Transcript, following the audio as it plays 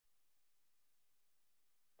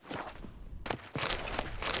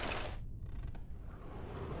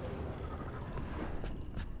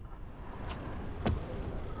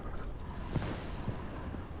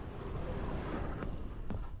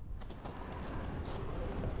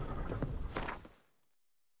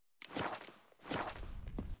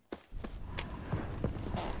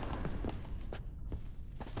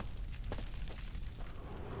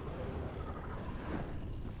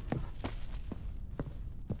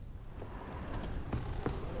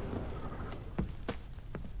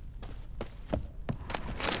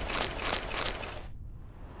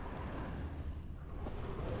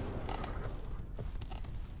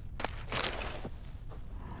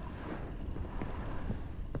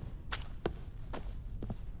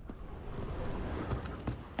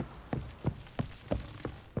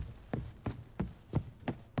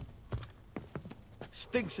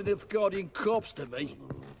Stinks of Nilfgaardian corpse to me.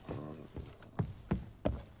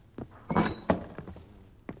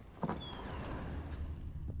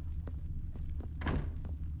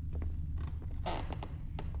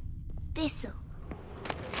 Bezel.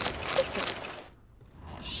 Bezel.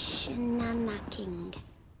 Shenanacking.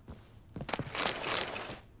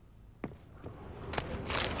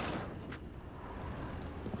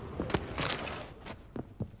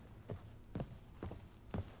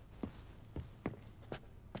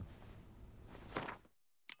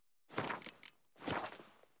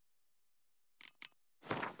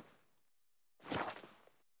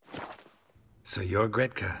 So you're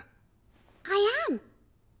Gretka? I am.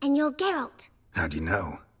 And you're Geralt. How do you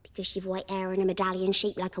know? Because you've white hair and a medallion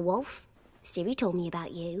shaped like a wolf. Ciri told me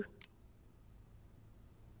about you.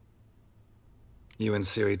 You and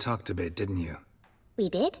Ciri talked a bit, didn't you? We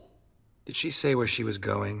did? Did she say where she was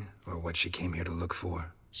going, or what she came here to look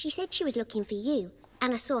for? She said she was looking for you,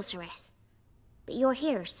 and a sorceress. But you're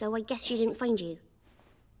here, so I guess she didn't find you.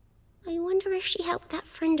 I wonder if she helped that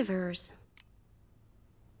friend of hers.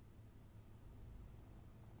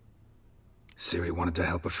 Ciri wanted to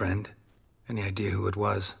help a friend? Any idea who it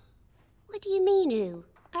was? What do you mean, who?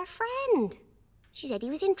 Our friend. She said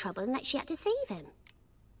he was in trouble and that she had to save him.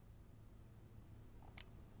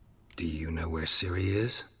 Do you know where Ciri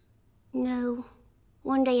is? No.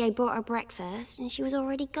 One day I brought her breakfast and she was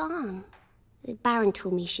already gone. The Baron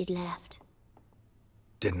told me she'd left.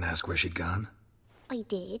 Didn't ask where she'd gone? I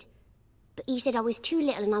did. But he said I was too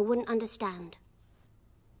little and I wouldn't understand.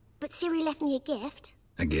 But Ciri left me a gift.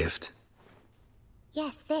 A gift?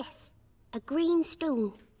 Yes, this. A green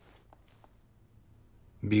stone.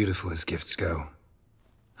 Beautiful as gifts go.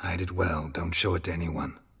 Hide it well, don't show it to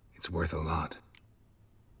anyone. It's worth a lot.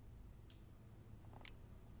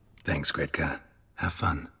 Thanks, Gretka. Have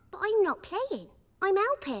fun. But I'm not playing. I'm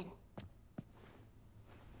helping.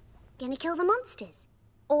 Gonna kill the monsters.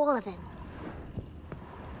 All of them.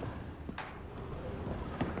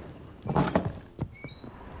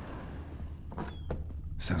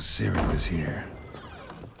 So Ciri was here.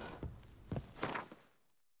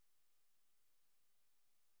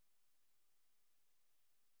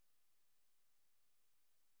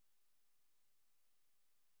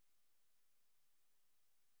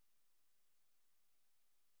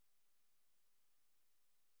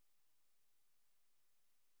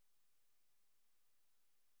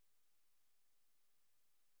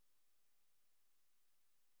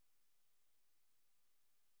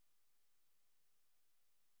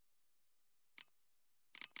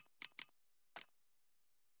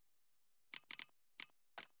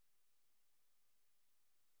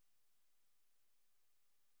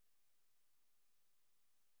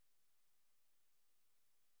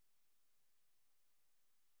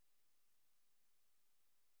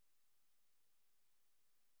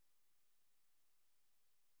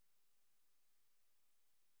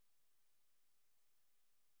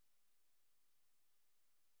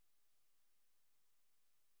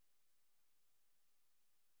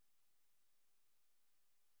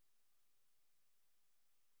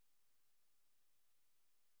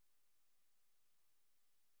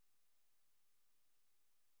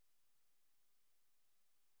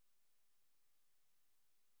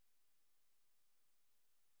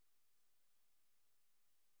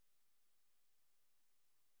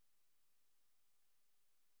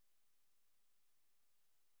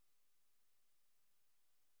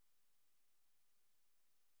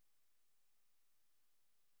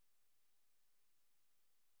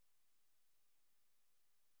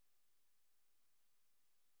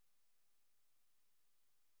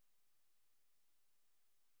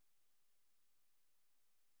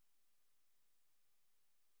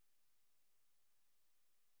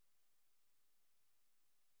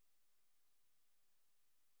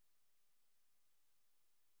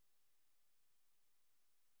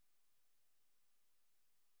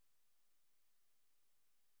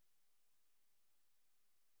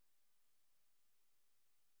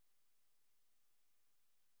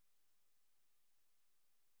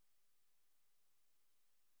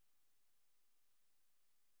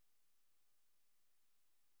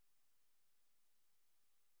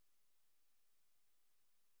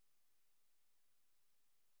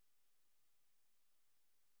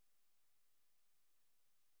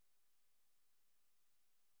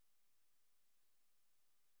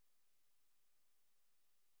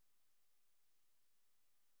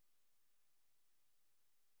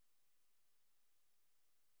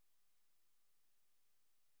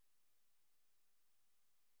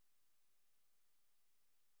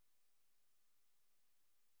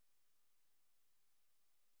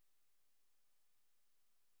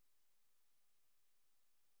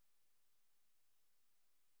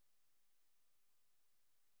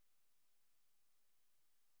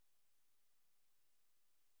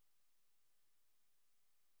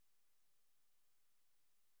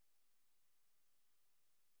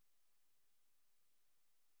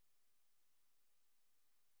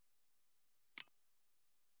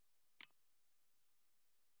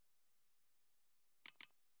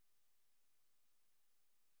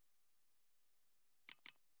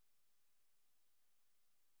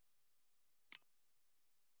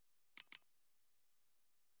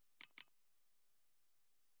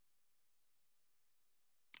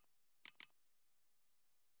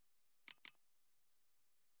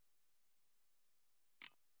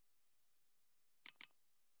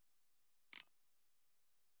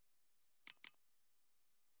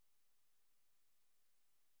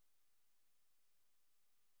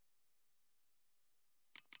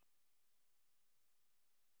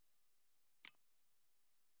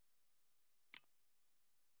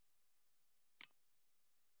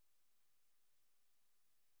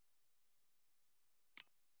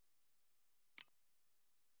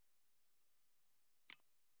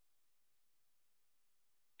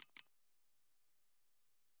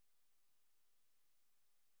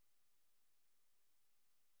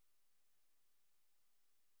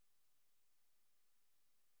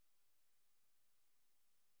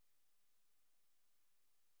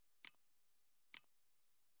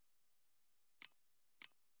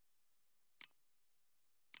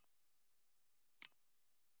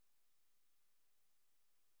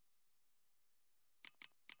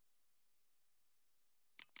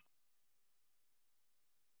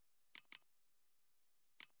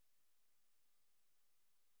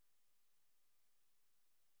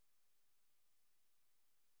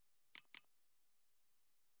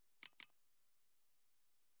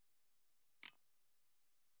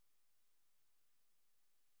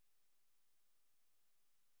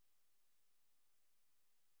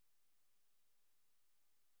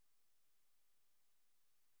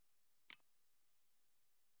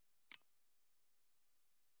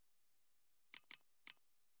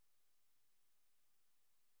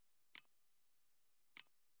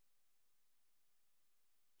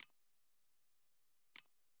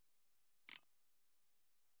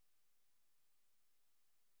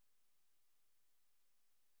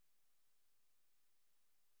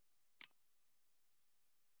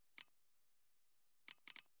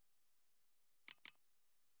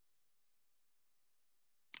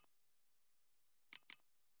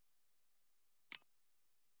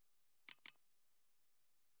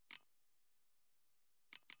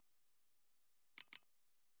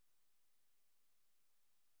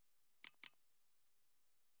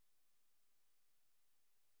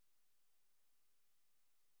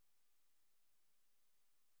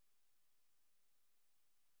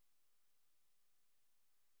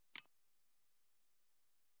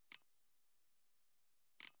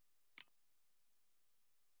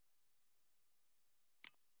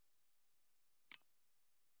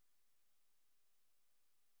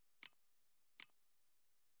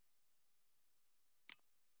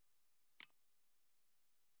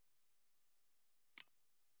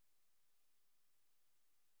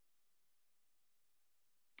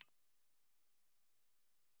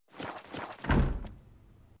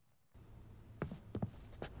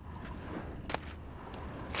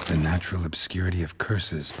 The Natural Obscurity of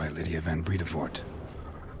Curses by Lydia van Bredevoort.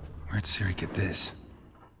 Where'd Siri get this?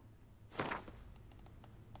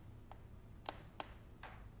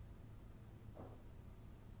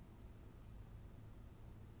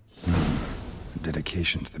 A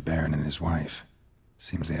dedication to the Baron and his wife.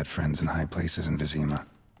 Seems they had friends in high places in Vizima.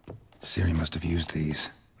 Siri must have used these.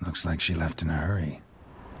 Looks like she left in a hurry.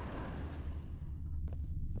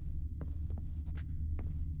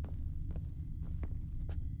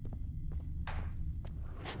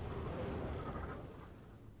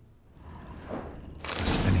 A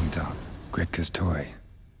spinning top. Gretka's toy.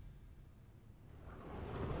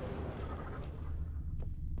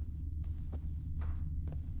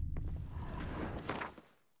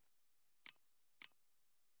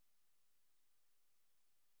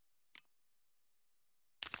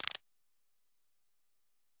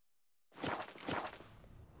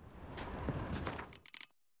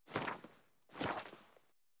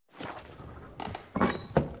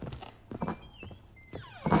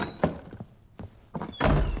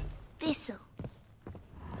 Bezel.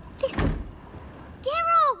 Bezel.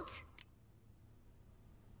 Geralt!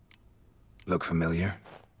 Look familiar?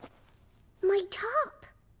 My top.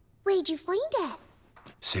 Where'd you find it?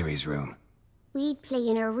 Siri's room. We'd play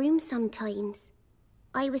in her room sometimes.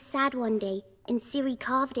 I was sad one day, and Siri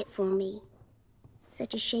carved it for me.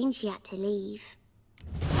 Such a shame she had to leave.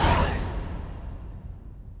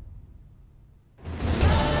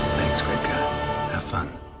 Thanks, Gretka. Have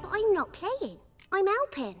fun. But I'm not playing. I'm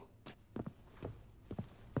helping.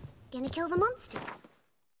 Gonna kill the monster?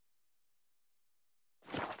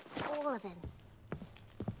 All of them.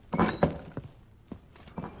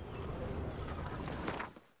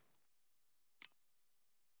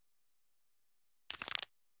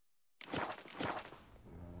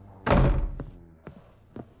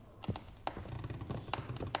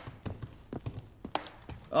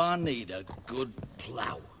 I need a good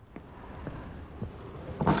plough.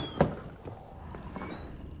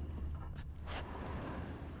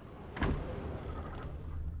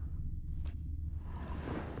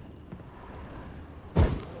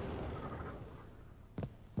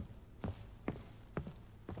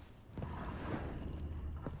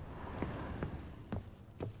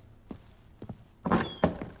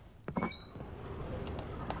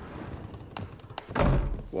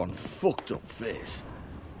 One fucked up face.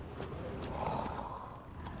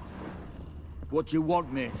 What you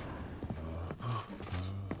want, mate?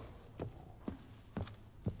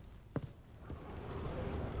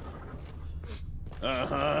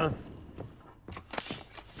 Uh-huh.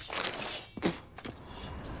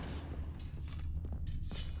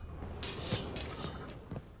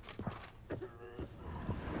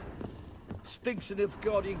 Stinks of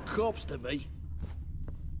Nilfgaardian corpse to me.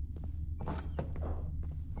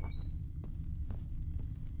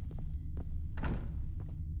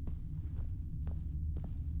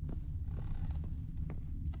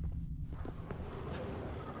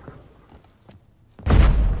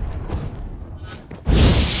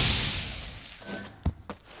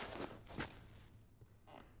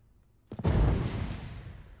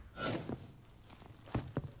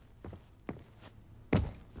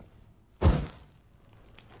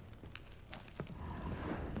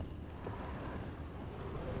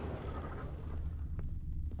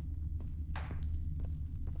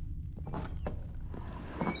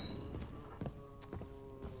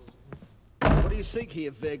 What do you seek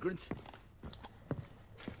here, vagrant?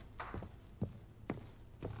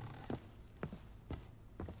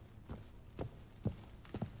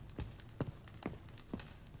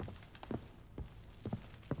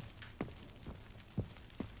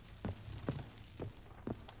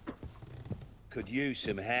 Could use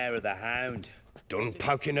some hair of the hound. Done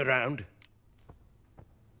poking around?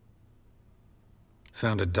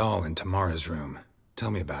 Found a doll in Tamara's room. Tell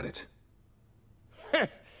me about it.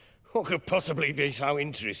 What could possibly be so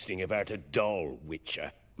interesting about a doll,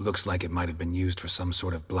 Witcher? Looks like it might have been used for some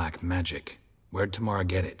sort of black magic. Where'd Tamara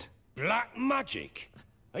get it? Black magic?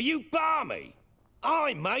 Are you balmy?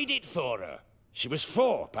 I made it for her. She was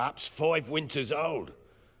 4, perhaps 5 winters old.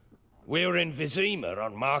 We were in Vizima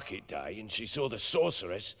on market day, and she saw the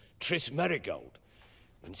sorceress, Triss Merigold.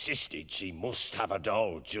 Insisted she must have a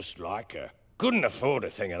doll just like her. Couldn't afford a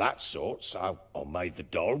thing of that sort, so I made the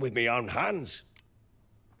doll with my own hands.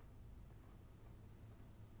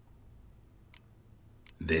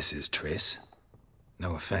 This is Triss?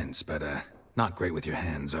 No offense, but, not great with your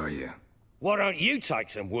hands, are you? Why don't you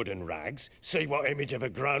take some wooden rags, see what image of a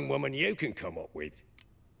grown woman you can come up with?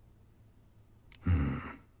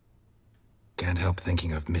 Can't help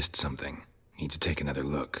thinking I've missed something. Need to take another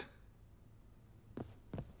look.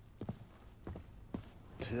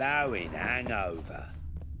 ploughing hangover.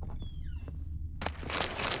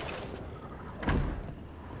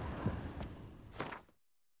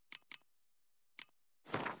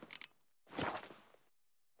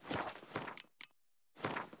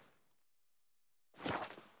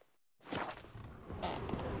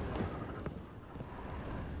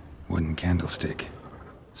 Wooden candlestick.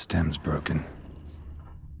 Stem's broken.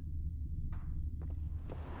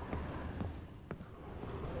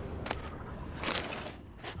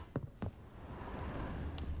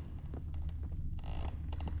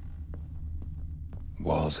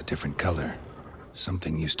 Wall's a different color.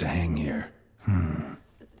 Something used to hang here.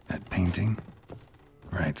 That painting?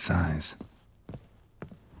 Right size.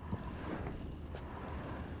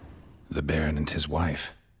 The Baron and his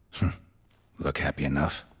wife. Look happy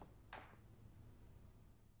enough.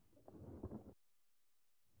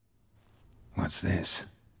 What's this?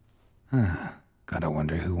 Gotta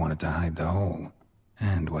wonder who wanted to hide the hole.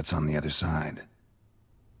 And what's on the other side.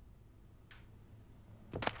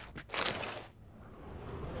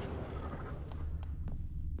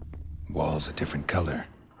 Wall's a different color.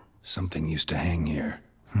 Something used to hang here.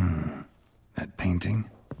 That painting?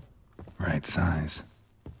 Right size.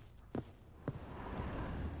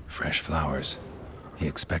 Fresh flowers. He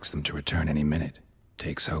expects them to return any minute.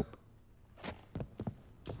 Takes hope.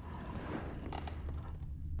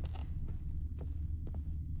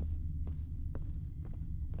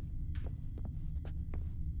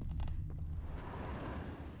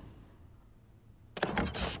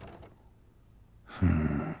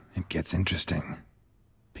 It gets interesting.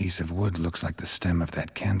 Piece of wood looks like the stem of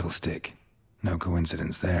that candlestick. No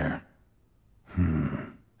coincidence there.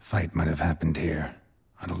 Fight might have happened here.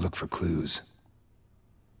 Ought to look for clues.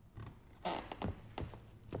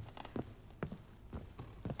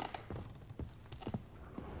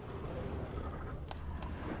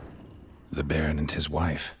 The Baron and his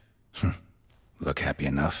wife. Look happy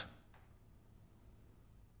enough.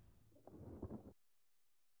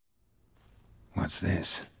 What's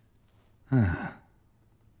this?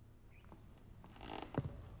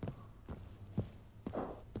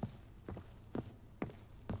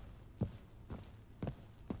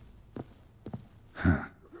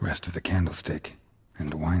 Rest of the candlestick.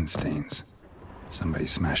 And wine stains. Somebody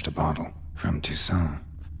smashed a bottle. From Toussaint.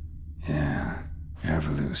 Yeah,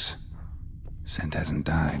 Herveloos. Scent hasn't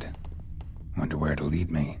died. Wonder where it'll lead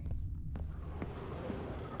me.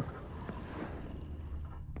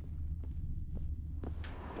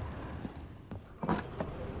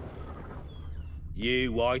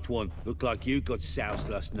 You, white one, look like you got soused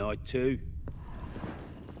last night too.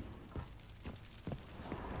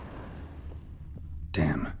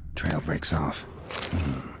 Damn, trail breaks off.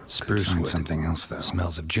 Spruce wood. Something else though.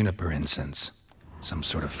 Smells of juniper incense. Some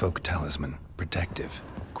sort of folk talisman. Protective.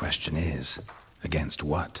 Question is, against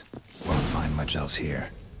what? Won't find much else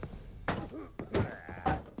here.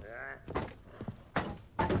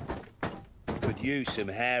 Could use some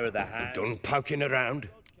hair of the hand. Done poking around?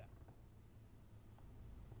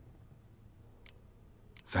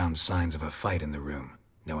 Found signs of a fight in the room.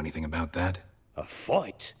 Know anything about that? A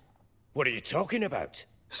fight? What are you talking about?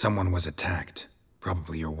 Someone was attacked.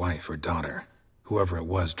 Probably your wife or daughter. Whoever it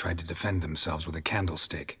was tried to defend themselves with a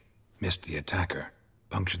candlestick. Missed the attacker.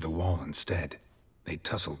 Punctured the wall instead. They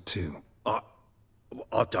tussled too. I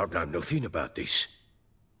don't know nothing about this.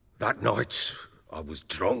 That night, I was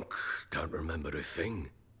drunk. Don't remember a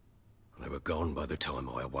thing. They were gone by the time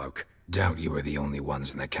I awoke. Doubt you were the only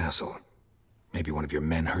ones in the castle. Maybe one of your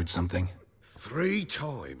men heard something? 3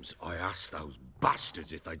 times I asked those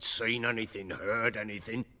bastards if they'd seen anything, heard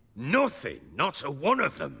anything. Nothing, not a one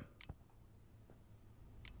of them.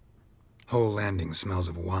 Whole landing smells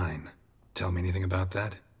of wine. Tell me anything about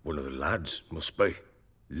that? One of the lads, must be.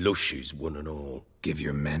 Lushes, one and all. Give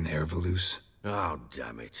your men Herveloos? Oh,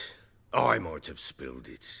 damn it. I might have spilled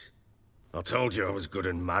it. I told you I was good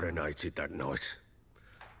and marinated that night.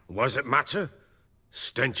 Was it matter?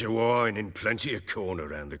 Stench of wine in plenty of corn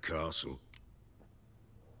around the castle.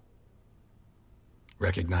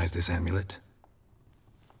 Recognize this amulet?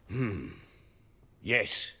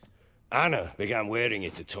 Yes. Anna began wearing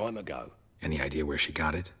it a time ago. Any idea where she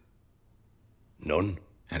got it? None.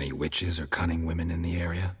 Any witches or cunning women in the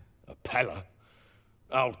area? A Pella.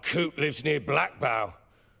 Old Coot lives near Blackbow.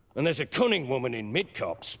 And there's a cunning woman in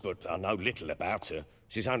Midcopse, but I know little about her.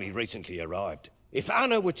 She's only recently arrived. If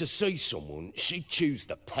Anna were to see someone, she'd choose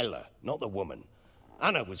the Pella, not the woman.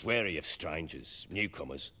 Anna was wary of strangers,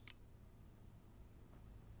 newcomers.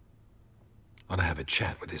 Ought to have a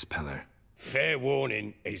chat with this Peller. Fair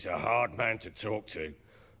warning, he's a hard man to talk to.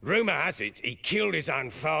 Rumour has it he killed his own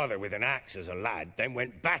father with an axe as a lad, then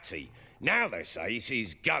went batty. Now they say he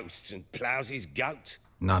sees ghosts and plows his goat.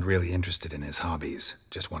 Not really interested in his hobbies.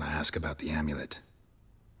 Just want to ask about the amulet.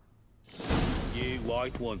 You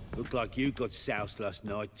white one. Look like you got soused last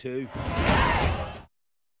night too.